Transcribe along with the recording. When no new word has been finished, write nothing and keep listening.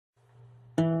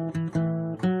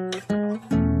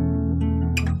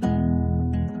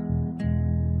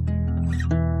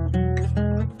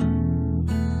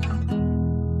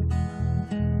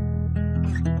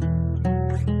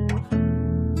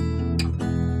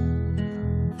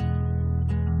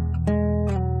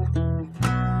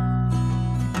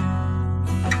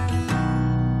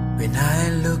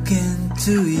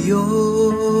into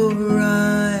your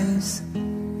eyes.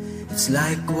 It's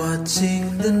like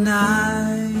watching the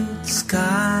night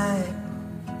sky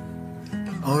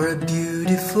or a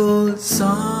beautiful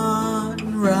sunrise,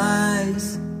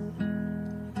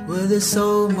 where there's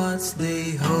so much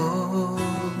they hold.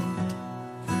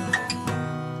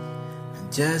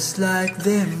 And just like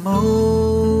them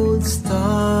old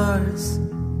stars,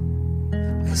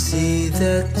 I see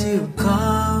that you've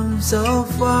come so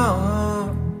far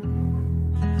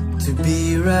to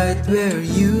be right where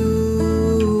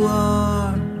you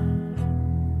are.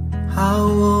 How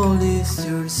old is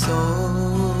your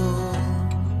soul?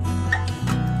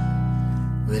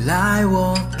 Well, I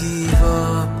won't give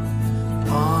up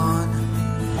on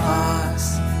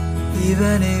us,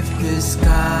 even if the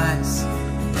skies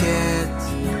get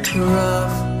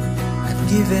rough. I've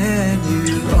given you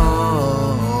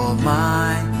all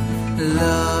my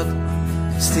love,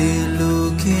 I'm still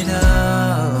looking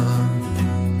up.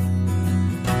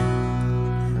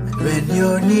 And when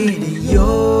you're needing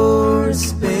your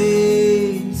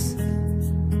space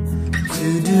to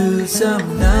do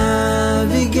some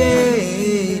navigating,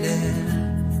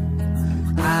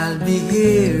 I'll be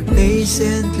here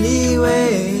patiently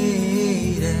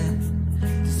waiting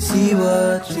to see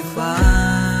what you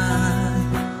find.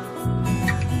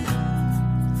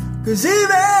 'Cause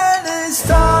even the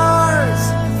stars,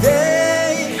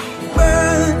 they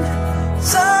burn,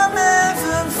 some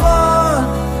even fall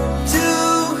to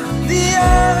the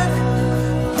earth.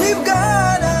 We've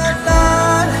got a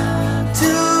lot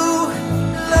to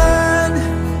learn,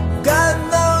 God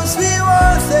knows we're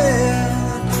worth it.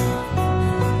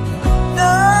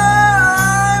 No,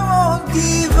 I won't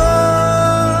give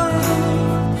up.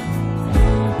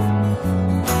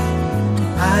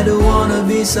 I don't wanna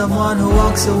be someone who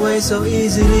walks away so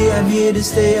easily. I'm here to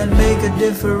stay and make a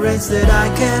difference that I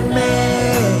can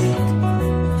make.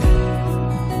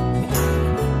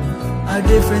 Our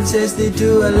differences, they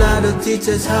do a lot to teach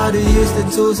us how to use the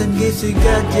tools and gifts we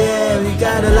got. Yeah, we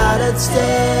got a lot at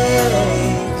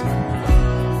stake.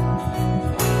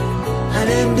 And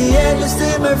in the end, you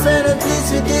stay my friend. At least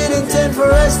we didn't intend for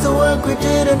us to work. We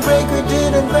didn't break, we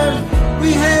didn't burn.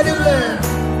 We had to learn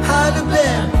how to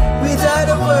blend without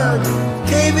a word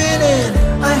caving in.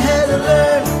 I had to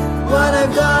learn what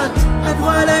I've got and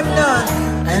what I'm not,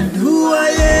 and who I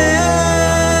am.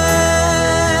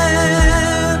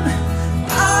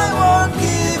 I won't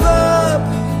give up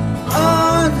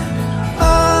on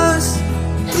us,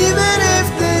 even if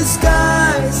the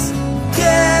skies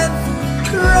get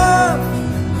rough.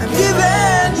 I'm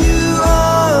giving you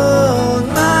all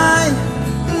my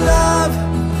love,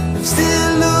 I'm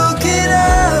still looking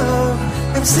up,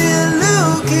 I'm still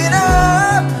looking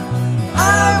up.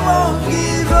 I won't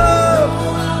give up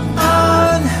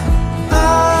on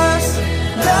us.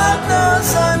 God knows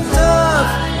I'm tough,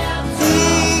 He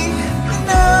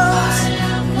knows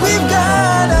we've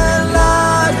got a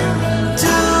lot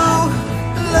to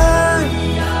learn.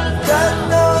 God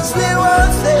knows we're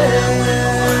worth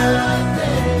it.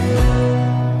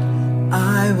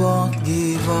 I won't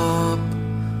give up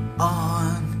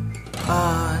on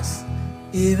us,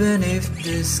 even if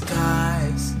the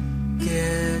skies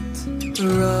get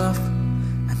rough.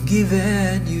 I'm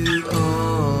giving you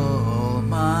all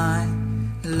my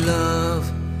love,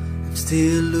 I'm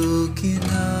still looking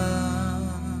up.